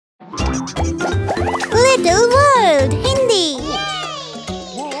Little world Hindi.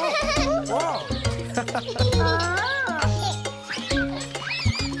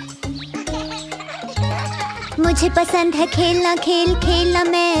 मुझे पसंद है खेलना खेल खेलना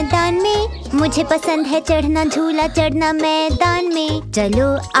मैदान में। मुझे पसंद है चढ़ना झूला चढ़ना मैदान में।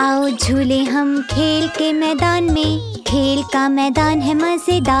 चलो आओ झूले हम खेल के मैदान में। खेल का मैदान है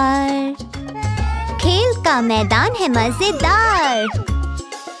मजेदार। खेल का मैदान है मजेदार।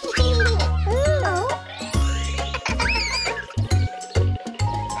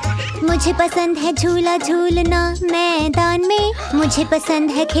 मुझे पसंद है झूला झूलना मैदान में। मुझे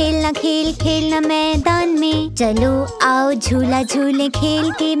पसंद है खेलना खेल खेलना मैदान में। चलो आओ झूला झूले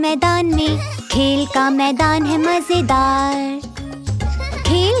खेल के मैदान में। खेल का मैदान है मजेदार।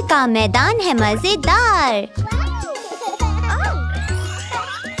 खेल का मैदान है मजेदार।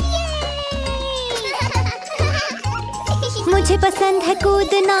 मुझे पसंद है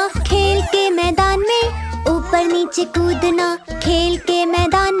कूदना खेल के मैदान में। ऊपर नीचे कूदना खेल के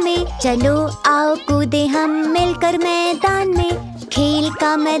मैदान में। चलो आओ कूदे हम मिलकर मैदान में। खेल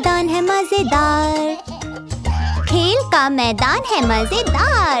का मैदान है मजेदार। खेल का मैदान है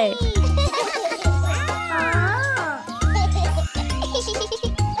मजेदार।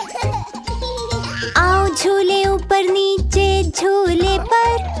 आओ झूले ऊपर नीचे झूले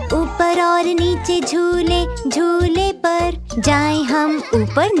पर। ऊपर और नीचे झूले झूले पर। जाएं हम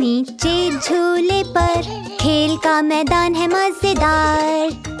ऊपर नीचे झूले पर। खेल का मैदान है मजेदार।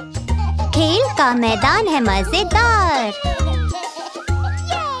 खेल का मैदान है मजेदार।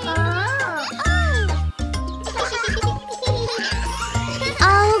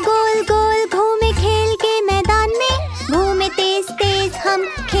 आओ गोल गोल घूमे खेल के मैदान में। घूमे तेज तेज हम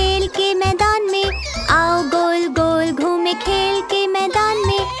खेल के मैदान में। आओ गोल गोल घूमे खेल के मैदान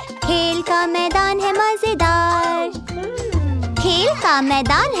में। खेल का मैदान है मजेदार। खेल का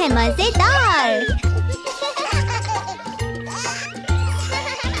मैदान है मजेदार।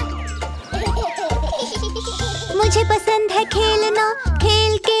 मुझे पसंद है खेलना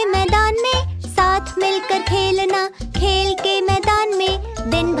खेल के मैदान में। साथ मिलकर खेलना खेल के मैदान में।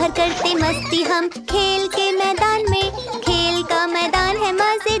 दिन भर करते मस्ती हम खेल के मैदान में। खेल का मैदान है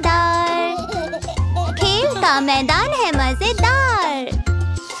मजेदार। खेल का मैदान है मजेदार।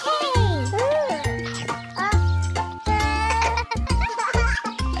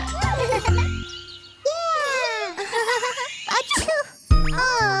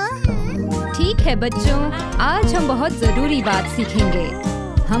 ठीक है बच्चों, आज हम बहुत जरूरी बात सीखेंगे।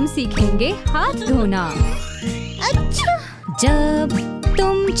 हम सीखेंगे हाथ धोना। अच्छा। जब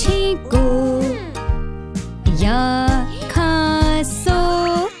तुम छींको या खांसो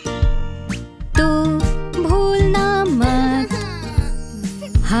तो भूलना मत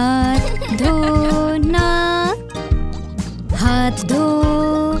हाथ धोना। हाथ धो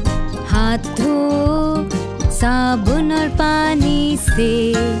हाथ धो साबुन और पानी से।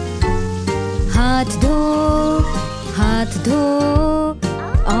 हाथ धो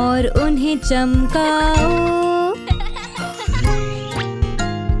और उन्हें चमकाओ।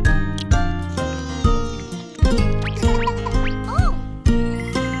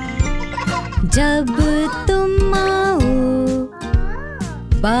 जब तुम आओ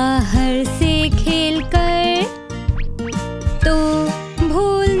बाहर से खेलकर तो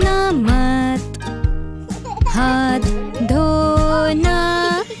भूलना मत हाथ धोना।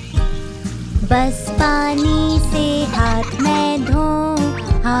 बस पानी से हाथ मैं धोऊं,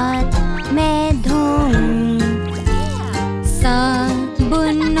 हाथ मैं धोऊं।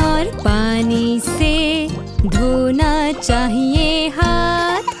 साबुन और पानी से धोना चाहिए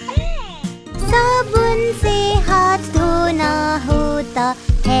हाथ। साबुन से हाथ धोना होता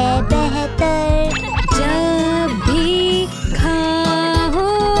है बेहतर। जब भी खाओ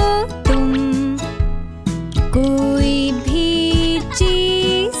तुम कोई भी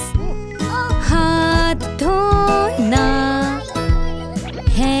चीज हाथ धोना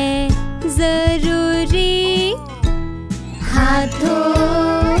है जरूरी। हाथ धो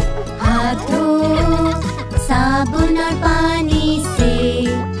साबुन और पानी से।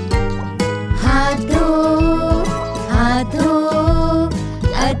 हाथ धो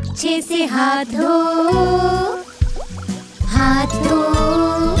अच्छे से हाथ धो। हाथ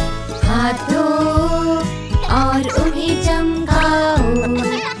धो और उन्हें चमकाओ।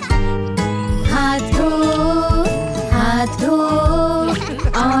 हाथ धो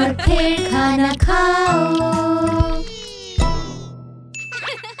और फिर खाना खाओ।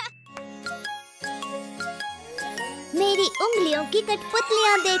 मेरी उंगलियों की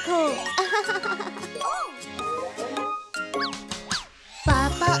कठपुतलियां देखो।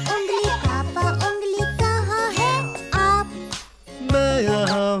 पापा उंगली कहाँ है आप? मैं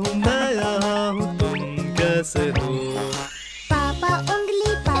यहाँ हूँ, मैं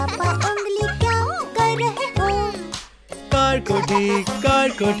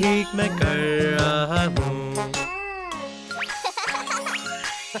ठीक मैं कर रहा हूँ।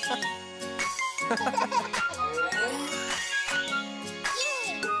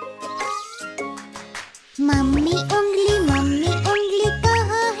 मम्मी उंगली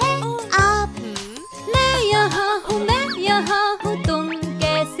कहाँ है आप? मैं यहाँ हूँ, तुम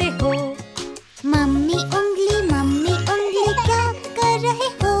कैसे हो? मम्मी उंगली क्या कर रहे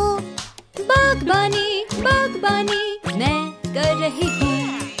हो? बागबानी मैं कर रही हूँ।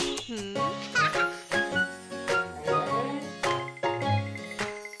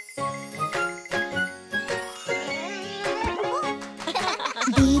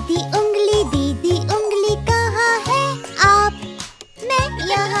 दीदी उंगली कहाँ है आप? मैं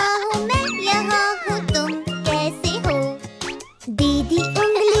यहाँ हूँ, तुम कैसे हो? दीदी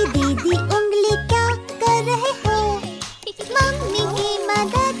उंगली क्या कर रहे हो? मम्मी की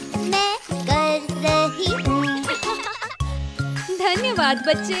मदद मैं कर रही हूँ। धन्यवाद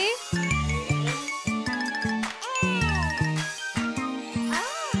बच्चे।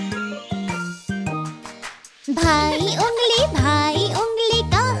 भाई उंगली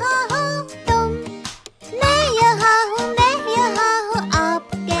कहाँ हो तुम? मैं यहाँ हूँ, आप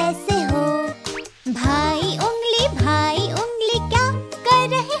कैसे हो? भाई उंगली क्या कर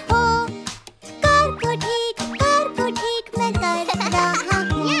रहे हो? कार को ठीक मैं कर रहा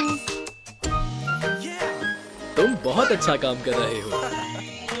हूँ। तुम बहुत अच्छा काम कर रहे हो।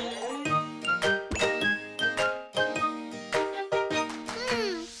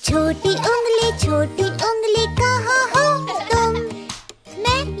 छोटी उंगली कहाँ हो तुम?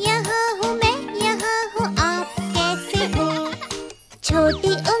 मैं यहाँ हूँ, आप कैसे हो?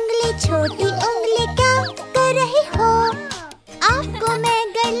 छोटी उंगली क्या कर रही हो? आपको मैं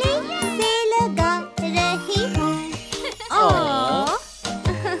गले से लगा रही हूँ।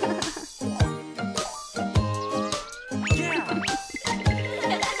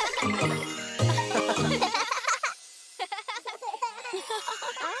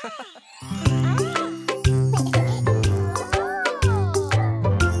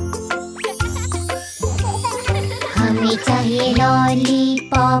 हमें चाहिए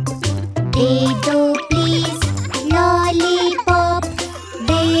लॉलीपॉप, दे दो प्लीज। लॉलीपॉप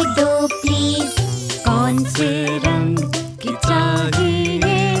दे दो प्लीज। कौन से रंग की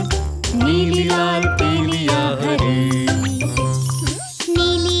चाहिए? नीली, लाल, पीली या हरी?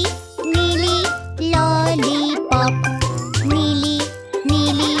 नीली लॉलीपॉप, नीली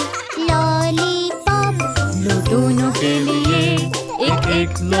लॉलीपॉप। लो दोनों के लिए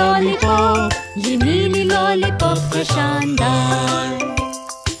एक लॉलीपॉप। ये नीली लॉलीपॉप है शानदार,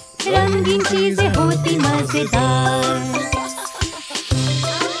 रंगीन चीजें होती मजेदार।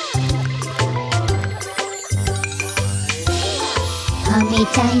 हमें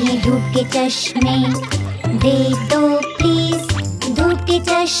चाहिए धूप के चश्मे, दे दो प्लीज। धूप के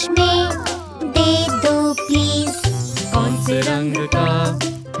चश्मे दे दो प्लीज। कौन से रंग का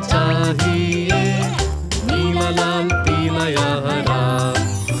चाहिए? नीला, लाल, पीला या हरा?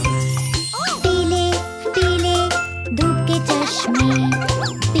 पीले धूप के चश्मे,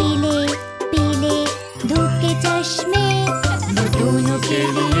 पीले धूप के चश्मे। लो दोनों के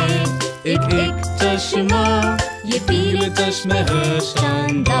लिए एक चश्मा। ये पीले चश्मे है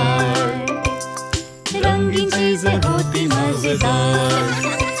शानदार, रंगीन चीजें होती मजेदार।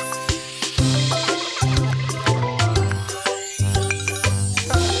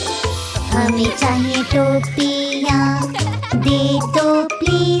 हमें चाहिए टोपियाँ, दे दो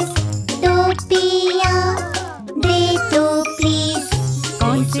प्लीज। टोपियाँ दे दो प्लीज।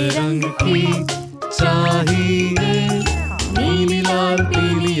 कौन से रंग की चाहिए? नीली, लाल,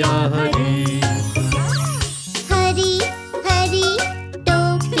 पीली या हरी? हरी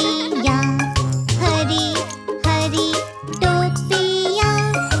टोपियाँ, हरी टोपियाँ।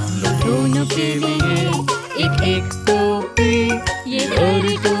 दोनों के लिए एक टोपी। ये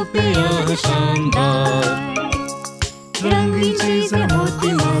हरी टोपियाँ शानदार, रंगीन चीजें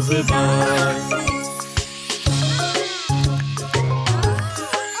होती मजेदार।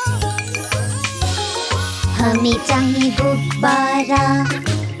 हमें चाहिए गुब्बारा,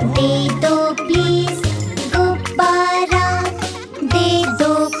 दे दो प्लीज। गुब्बारा दे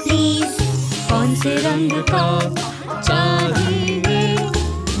दो प्लीज। कौन से रंग का चाहिए?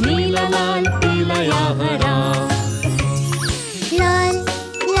 नीला, लाल, पीला या हरा? लाल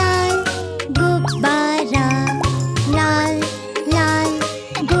गुब्बारा, लाल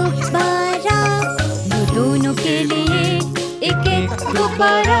गुब्बारा। दोनों के लिए एक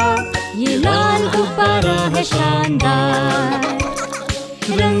गुब्बारा। ये लाल गुब्बारा है शानदार,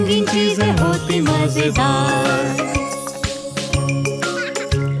 रंगीन चीजें होती मजेदार।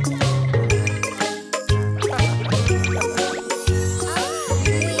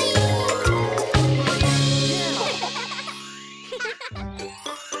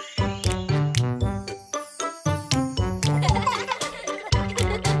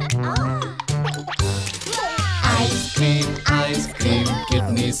 आइसक्रीम आइसक्रीम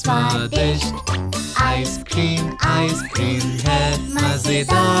कितनी स्वादिष्ट, आइसक्रीम आइसक्रीम है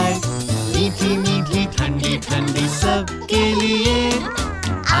मजेदार, मीठी मीठी ठंडी ठंडी सबके लिए,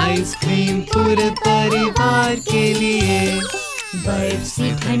 आइसक्रीम पूरे परिवार के लिए। बर्फ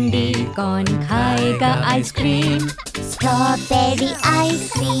से ठंडी कौन खाएगा आइसक्रीम? स्ट्रॉबेरी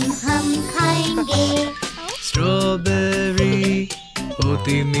आइसक्रीम हम खाएंगे। स्ट्रॉबेरी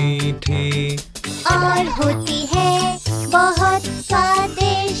होती मीठी और होती है बहुत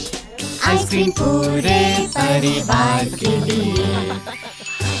स्वादिष्ट, आइसक्रीम पूरे परिवार के लिए।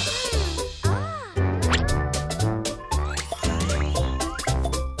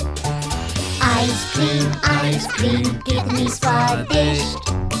 आइसक्रीम आइसक्रीम कितनी स्वादिष्ट,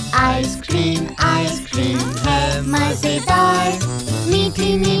 आइसक्रीम आइसक्रीम है मजेदार,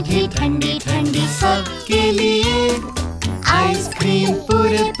 मीठी मीठी ठंडी ठंडी सबके लिए, आइसक्रीम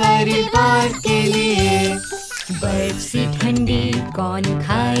पूरे परिवार के लिए। बर्फ से ठंडी कौन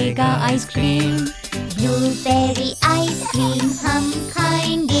खाएगा आइसक्रीम? ब्लूबेरी आइसक्रीम हम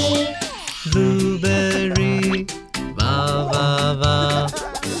खाएंगे। ब्लूबेरी वाह वाह वाह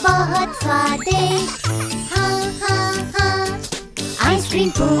बहुत स्वादिष्ट, हाँ हाँ हाँ, आइसक्रीम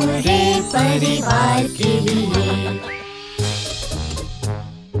पूरे परिवार के लिए।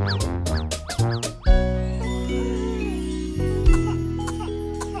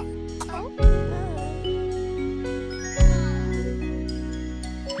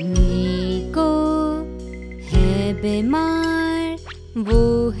 नीको है बीमार,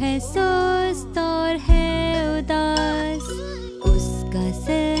 वो है सुस्त और है उदास, उसका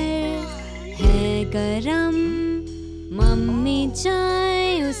सिर है गरम, मम्मी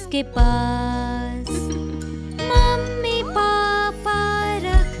जाए उसके पास। मम्मी पापा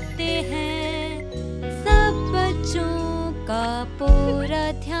रखते हैं सब बच्चों का पूरा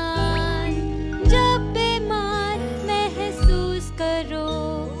ध्यान, जब बीमार महसूस करो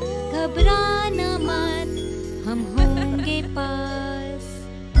घबराना मत, हम होंगे पास।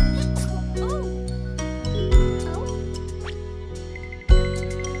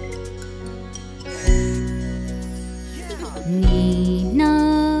 नीना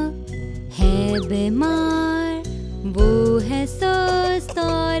है बीमार, वो है सुस्त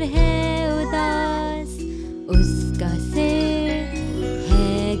और है उदास, उसका सिर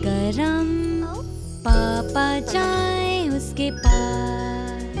है गरम, पापा जाए उसके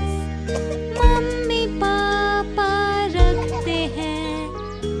पास। मम्मी पापा रखते हैं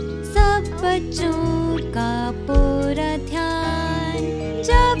सब बच्चों का पूरा ध्यान,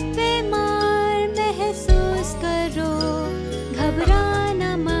 जब बीमार महसूस करो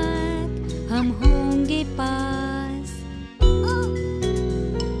घबराना मत, हम होंगे पास।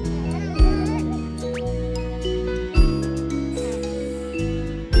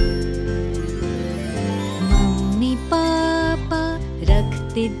 मम्मी पापा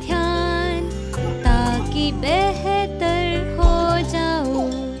रखते ध्यान ताकि बेहतर हो जाओ,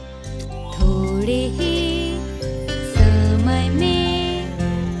 थोड़े ही समय में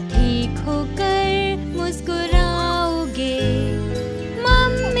ठीक होकर मुस्कुराओगे।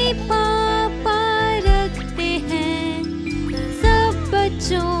 मम्मी पापा रखते हैं सब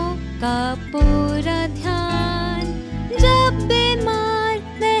बच्चों का पूरा ध्यान, जब बीमार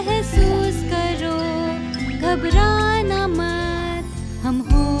महसूस करो घबराना मत, हम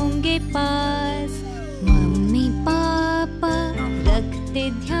होंगे पास। मम्मी पापा रखते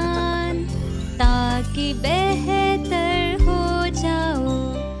ध्यान ताकि बेहतर हो जाओ,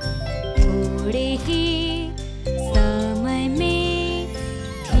 थोड़े ही समय में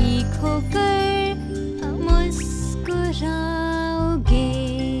ठीक होकर मुस्कुराओगे।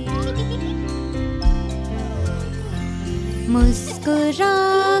 मुस्कुरा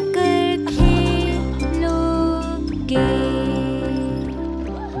कर खेलोगे।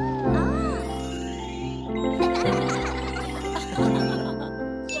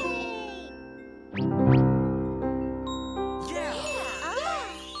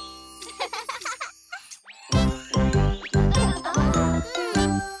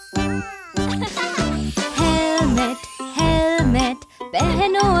 हेलमेट हेलमेट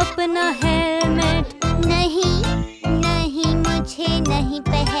पहनो अपना हेलमेट। नहीं नहीं मुझे नहीं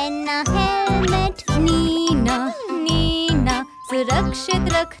पहनना हेलमेट। नीना नीना सुरक्षित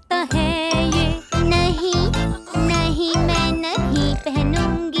रखता है ये। नहीं नहीं मैं नहीं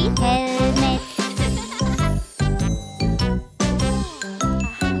पहनूंगी हेलमेट।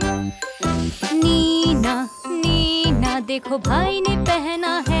 नीना नीना देखो भाई ने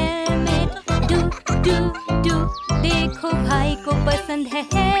पहना हेलमेट। डू डू डू देखो देखो भाई को पसंद है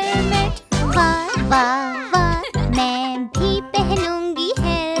हेलमेट। वाह वाह वाह, मैं भी पहनूंगी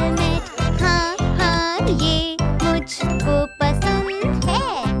हेलमेट। हाँ हाँ, ये मुझको पसंद है।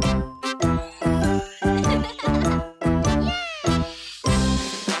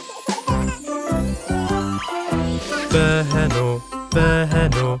 पहनो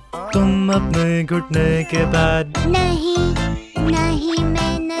पहनो तुम अपने घुटने के पैड। नहीं नहीं,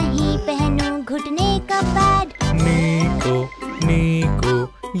 मैं नहीं पहनूं घुटने का पैड। नी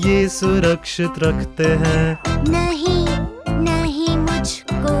को ये सुरक्षित रखते हैं। नहीं नहीं,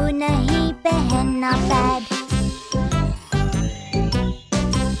 मुझको नहीं पहनना पैड।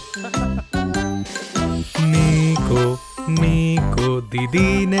 नी को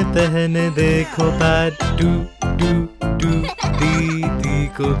दीदी ने पहने देखो पैड। डू दीदी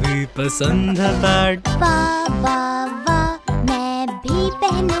को भी पसंद है पैड। वाह वाह वाह, मैं भी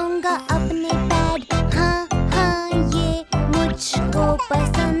पहनूंगा अपने पैड। हाँ हाँ, ये मुझको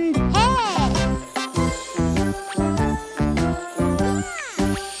पसंद है।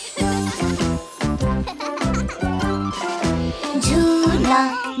 झूला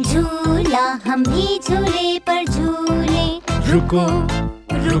झूला, हम भी झूले पर झूले।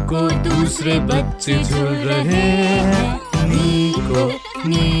 रुको दूसरे बच्चे झूल रहे हैं।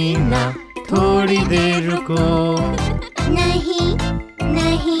 नीना थोड़ी देर रुको। नहीं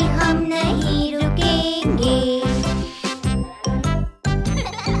नहीं, हम नहीं रुकेंगे।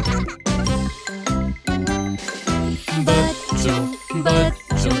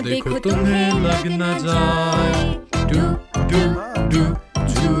 बच्चों देखो तुम्हें लग न जाए। डू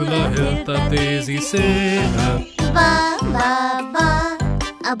झूला हिलता तेजी से है। वाह वाह वाह,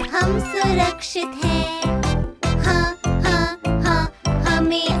 अब हम सुरक्षित हैं। हाँ हाँ हाँ,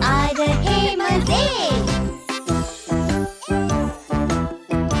 हमें आ रहे मजे।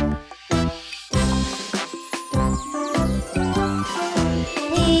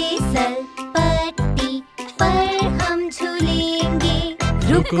 फिसल पट्टी पर हम झूलेंगे।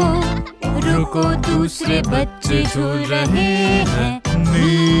 रुको दूसरे बच्चे झूल रहे हैं।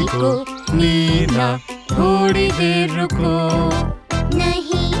 नीना थोड़ी देर रुको।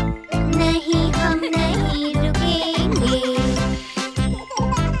 नहीं नहीं, हम नहीं रुकेंगे।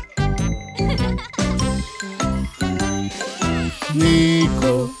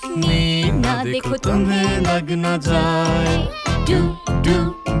 नीना देखो तुम्हें लग न जाए। डू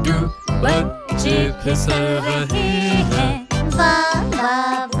बच्चे फिसल रहे हैं। वाह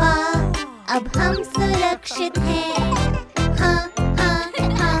वाह वाह, अब हम सुरक्षित हैं।